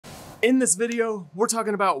In this video, we're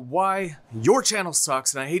talking about why your channel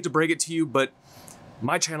sucks, and I hate to break it to you, but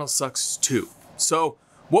my channel sucks too. So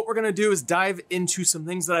what we're gonna do is dive into some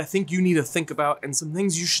things that I think you need to think about and some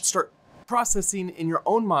things you should start processing in your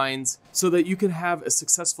own minds so that you can have a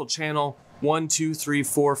successful channel 1, 2, 3,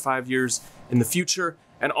 4, 5 years in the future.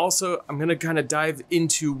 And also, I'm gonna kind of dive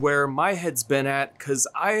into where my head's been at, because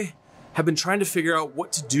I have been trying to figure out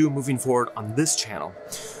what to do moving forward on this channel.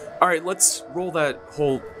 All right, let's roll that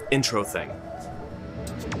whole intro thing.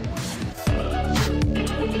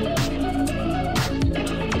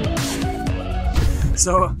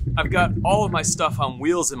 So I've got all of my stuff on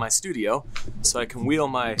wheels in my studio, so I can wheel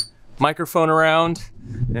my microphone around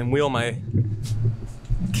and wheel my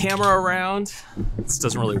camera around. This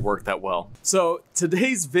doesn't really work that well. So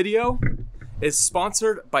today's video is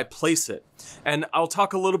sponsored by Placeit. And I'll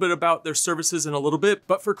talk a little bit about their services in a little bit,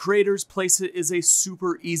 but for creators, Placeit is a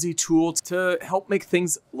super easy tool to help make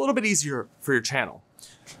things a little bit easier for your channel.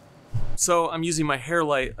 So I'm using my hair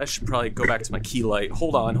light. I should probably go back to my key light.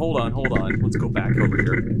 Hold on. Let's go back over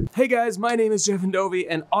here. Hey guys, my name is Jeven Dovey,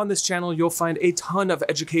 and on this channel, you'll find a ton of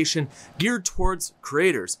education geared towards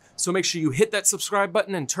creators. So make sure you hit that subscribe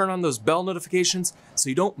button and turn on those bell notifications so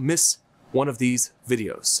you don't miss one of these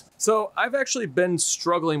videos. So I've actually been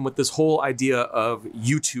struggling with this whole idea of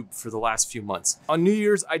YouTube for the last few months. On New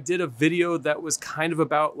Year's, I did a video that was kind of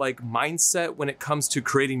about like mindset when it comes to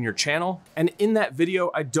creating your channel. And in that video,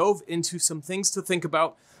 I dove into some things to think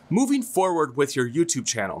about moving forward with your YouTube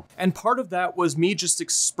channel. And part of that was me just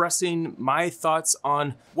expressing my thoughts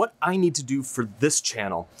on what I need to do for this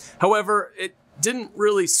channel. However, it didn't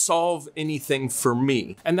really solve anything for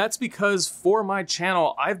me. And that's because for my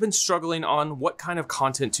channel, I've been struggling on what kind of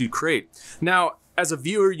content to create. Now, as a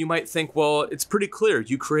viewer, you might think, well, it's pretty clear.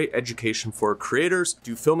 You create education for creators,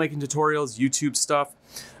 do filmmaking tutorials, YouTube stuff.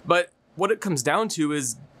 But what it comes down to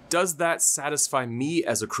is, does that satisfy me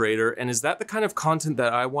as a creator? And is that the kind of content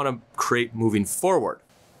that I want to create moving forward?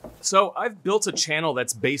 So I've built a channel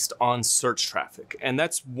that's based on search traffic, and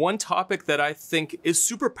that's one topic that I think is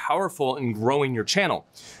super powerful in growing your channel.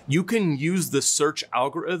 You can use the search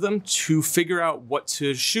algorithm to figure out what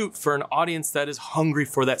to shoot for an audience that is hungry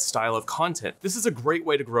for that style of content. This is a great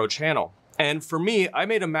way to grow a channel. And for me, I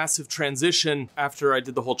made a massive transition after I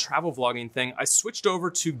did the whole travel vlogging thing. I switched over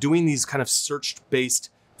to doing these kind of search-based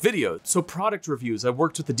videos. So product reviews, I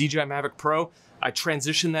worked with the DJI Mavic Pro. I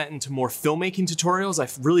transitioned that into more filmmaking tutorials. I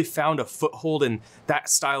really found a foothold in that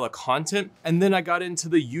style of content. And then I got into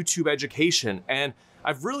the YouTube education, and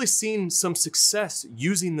I've really seen some success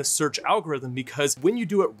using the search algorithm, because when you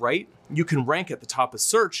do it right, you can rank at the top of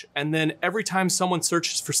search. And then every time someone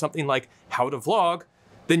searches for something like how to vlog,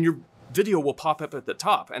 then your video will pop up at the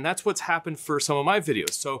top. And that's what's happened for some of my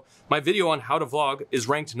videos. So my video on how to vlog is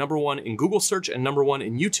ranked #1 in Google search and #1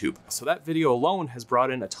 in YouTube. So that video alone has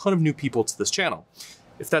brought in a ton of new people to this channel.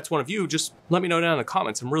 If that's one of you, just let me know down in the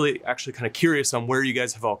comments. I'm really actually kind of curious on where you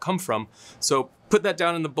guys have all come from. So put that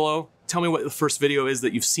down in the below. Tell me what the first video is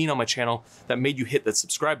that you've seen on my channel that made you hit that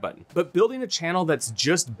subscribe button. But building a channel that's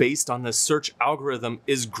just based on the search algorithm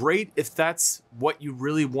is great if that's what you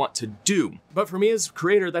really want to do. But for me as a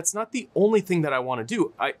creator, that's not the only thing that I want to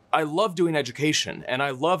do. I love doing education, and I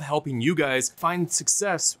love helping you guys find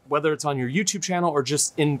success, whether it's on your YouTube channel or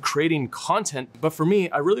just in creating content. But for me,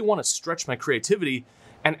 I really want to stretch my creativity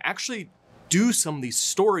and actually do some of these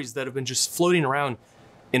stories that have been just floating around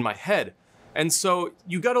in my head. And so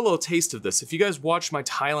you got a little taste of this. If you guys watched my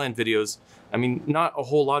Thailand videos, I mean, not a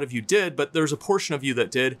whole lot of you did, but there's a portion of you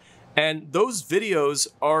that did. And those videos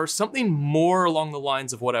are something more along the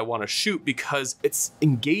lines of what I want to shoot, because it's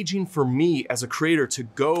engaging for me as a creator to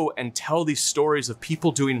go and tell these stories of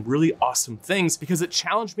people doing really awesome things, because it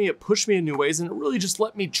challenged me, it pushed me in new ways, and it really just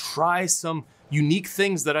let me try some unique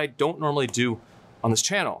things that I don't normally do on this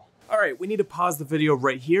channel. All right, we need to pause the video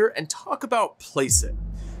right here and talk about Placeit,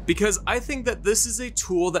 because I think that this is a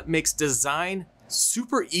tool that makes design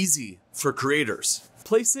super easy for creators.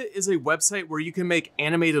 Placeit is a website where you can make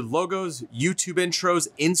animated logos, YouTube intros,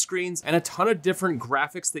 in screens, and a ton of different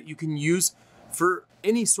graphics that you can use for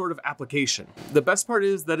any sort of application. The best part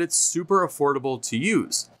is that it's super affordable to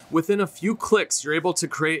use. Within a few clicks, you're able to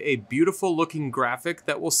create a beautiful looking graphic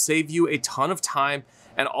that will save you a ton of time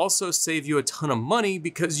and also save you a ton of money,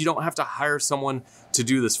 because you don't have to hire someone to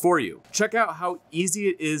do this for you. Check out how easy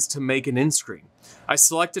it is to make an in screen. I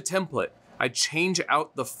select a template, I change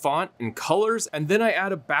out the font and colors, and then I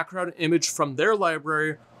add a background image from their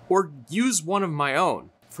library or use one of my own.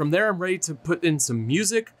 From there, I'm ready to put in some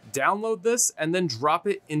music, download this and then drop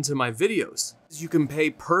it into my videos. You can pay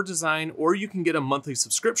per design, or you can get a monthly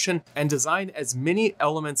subscription and design as many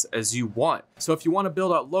elements as you want. So if you want to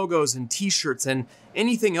build out logos and t-shirts and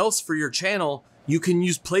anything else for your channel, you can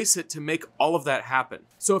use Placeit to make all of that happen.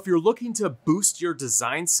 So if you're looking to boost your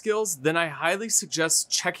design skills, then I highly suggest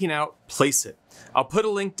checking out Placeit. I'll put a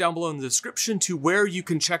link down below in the description to where you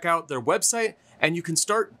can check out their website and you can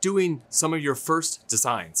start doing some of your first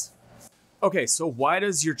designs. Okay, so why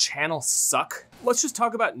does your channel suck? Let's just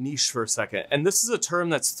talk about niche for a second. And this is a term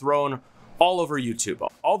that's thrown all over YouTube.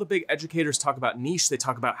 All the big educators talk about niche. They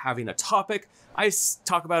talk about having a topic. I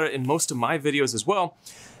talk about it in most of my videos as well.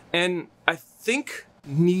 And I think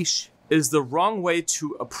niche is the wrong way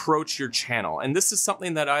to approach your channel. And this is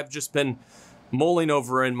something that I've just been mulling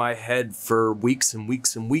over in my head for weeks and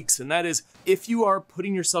weeks and weeks. And that is, if you are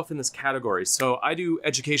putting yourself in this category, so I do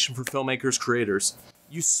education for filmmakers, creators,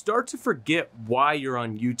 you start to forget why you're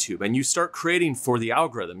on YouTube, and you start creating for the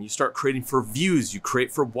algorithm. You start creating for views, you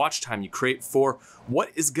create for watch time, you create for what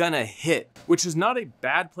is gonna hit, which is not a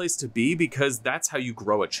bad place to be because that's how you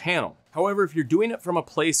grow a channel. However, if you're doing it from a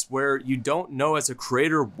place where you don't know as a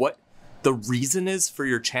creator what the reason is for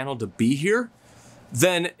your channel to be here,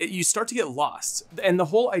 then you start to get lost. And the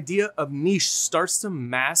whole idea of niche starts to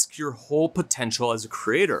mask your whole potential as a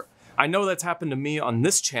creator. I know that's happened to me on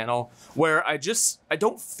this channel where I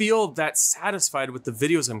don't feel that satisfied with the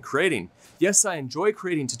videos I'm creating. Yes, I enjoy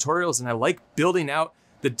creating tutorials and I like building out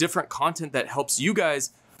the different content that helps you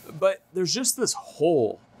guys, but there's just this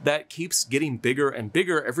hole that keeps getting bigger and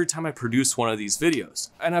bigger every time I produce one of these videos.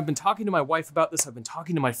 And I've been talking to my wife about this, I've been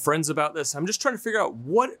talking to my friends about this. I'm just trying to figure out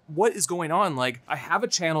what is going on. Like, I have a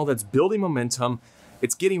channel that's building momentum,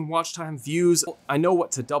 it's getting watch time, views. I know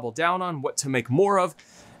what to double down on, what to make more of,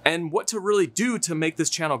 and what to really do to make this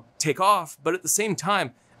channel take off. But at the same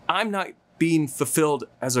time, I'm not being fulfilled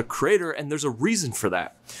as a creator, and there's a reason for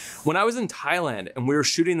that. When I was in Thailand and we were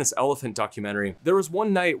shooting this elephant documentary, there was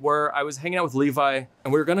one night where I was hanging out with Levi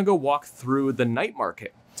and we were gonna go walk through the night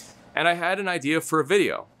market. And I had an idea for a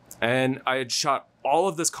video. And I had shot all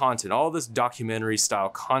of this content, all this documentary style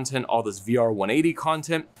content, all this VR 180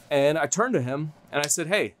 content. And I turned to him and I said,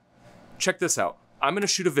 hey, check this out. I'm gonna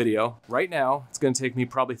shoot a video right now. It's gonna take me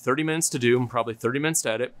probably 30 minutes to do and probably 30 minutes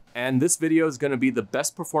to edit. And this video is gonna be the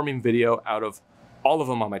best performing video out of all of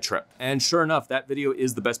them on my trip. And sure enough, that video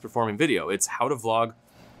is the best performing video. It's how to vlog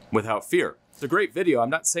without fear. It's a great video. I'm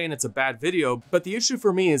not saying it's a bad video, but the issue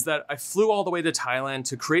for me is that I flew all the way to Thailand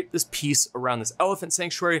to create this piece around this elephant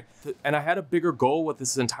sanctuary. And I had a bigger goal with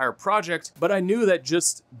this entire project, but I knew that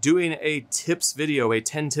just doing a tips video, a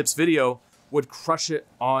 10 tips video, would crush it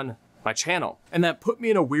on my channel. And that put me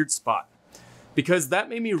in a weird spot because that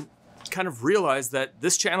made me kind of realize that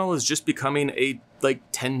this channel is just becoming a like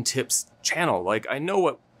 10 tips channel. Like, I know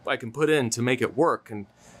what I can put in to make it work, and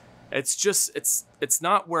it's just, it's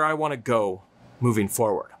not where I want to go moving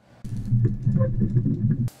forward.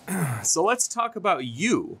 So let's talk about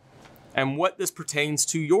you and what this pertains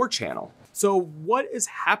to your channel. So what is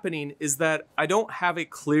happening is that I don't have a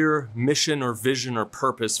clear mission or vision or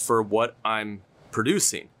purpose for what I'm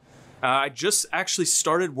producing. I just actually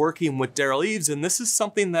started working with Daryl Eves, and this is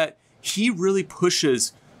something that he really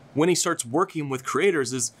pushes when he starts working with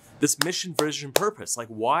creators, is this mission, vision, purpose. Like,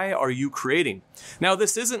 why are you creating? Now,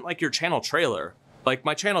 this isn't like your channel trailer. Like,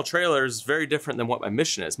 my channel trailer is very different than what my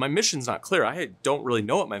mission is. My mission's not clear. I don't really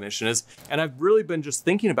know what my mission is, and I've really been just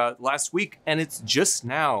thinking about it last week, and it's just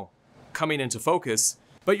now coming into focus.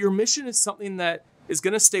 But your mission is something that is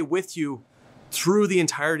gonna stay with you through the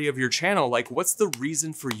entirety of your channel. Like, what's the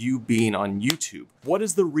reason for you being on YouTube? What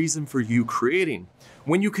is the reason for you creating?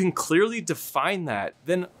 When you can clearly define that,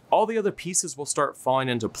 then all the other pieces will start falling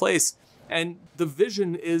into place. And the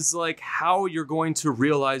vision is like how you're going to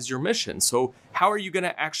realize your mission. So how are you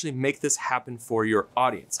gonna actually make this happen for your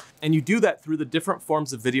audience? And you do that through the different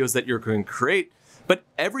forms of videos that you're going to create, but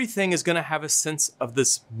everything is gonna have a sense of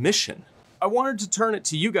this mission. I wanted to turn it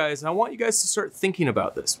to you guys, and I want you guys to start thinking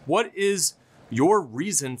about this. What is your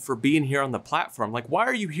reason for being here on the platform? Like, why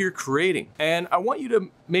are you here creating? And I want you to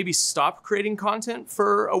maybe stop creating content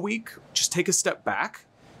for a week, just take a step back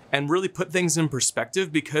and really put things in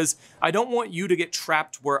perspective, because I don't want you to get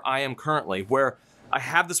trapped where I am currently, where I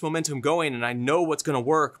have this momentum going and I know what's gonna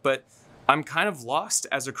work, but I'm kind of lost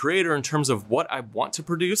as a creator in terms of what I want to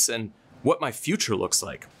produce and what my future looks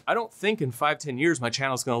like. I don't think in 5-10 years my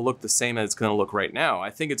channel is gonna look the same as it's gonna look right now. I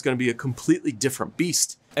think it's gonna be a completely different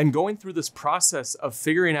beast. And going through this process of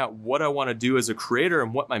figuring out what I wanna do as a creator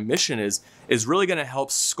and what my mission is really gonna help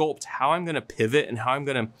sculpt how I'm gonna pivot and how I'm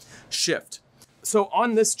gonna shift. So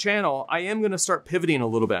on this channel, I am gonna start pivoting a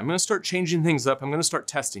little bit. I'm gonna start changing things up. I'm gonna start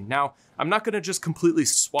testing. Now, I'm not gonna just completely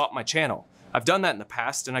swap my channel. I've done that in the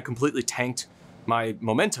past and I completely tanked my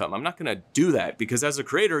momentum. I'm not gonna do that because as a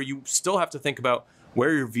creator, you still have to think about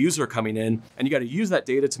where your views are coming in and you gotta use that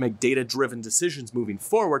data to make data-driven decisions moving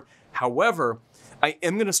forward. However, I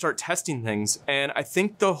am gonna start testing things, and I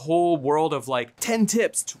think the whole world of like 10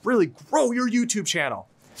 tips to really grow your YouTube channel,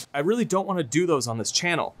 I really don't wanna do those on this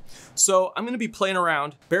channel. So I'm gonna be playing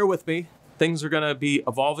around, bear with me. Things are gonna be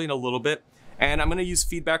evolving a little bit, and I'm gonna use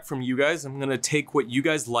feedback from you guys. I'm gonna take what you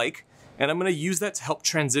guys like, and I'm gonna use that to help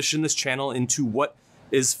transition this channel into what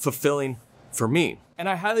is fulfilling for me. And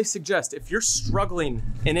I highly suggest if you're struggling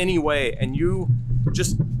in any way and you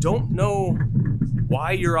just don't know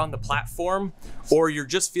why you're on the platform, or you're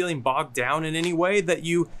just feeling bogged down in any way, that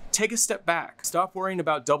you take a step back. Stop worrying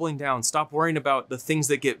about doubling down. Stop worrying about the things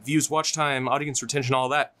that get views, watch time, audience retention, all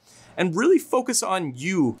that, and really focus on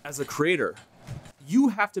you as a creator. You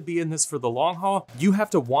have to be in this for the long haul. You have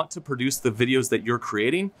to want to produce the videos that you're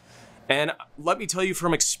creating. And let me tell you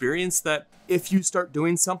from experience that if you start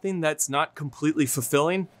doing something that's not completely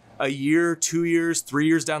fulfilling, a year, 2 years, 3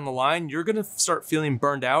 years down the line, you're gonna start feeling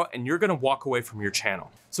burned out and you're gonna walk away from your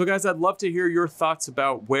channel. So guys, I'd love to hear your thoughts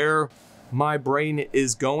about where my brain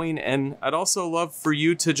is going, and I'd also love for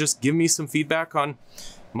you to just give me some feedback on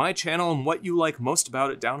my channel and what you like most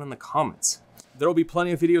about it down in the comments. There'll be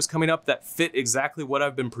plenty of videos coming up that fit exactly what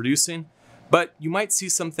I've been producing, but you might see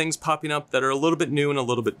some things popping up that are a little bit new and a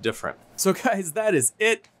little bit different. So guys, that is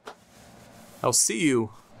it. I'll see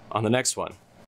you on the next one.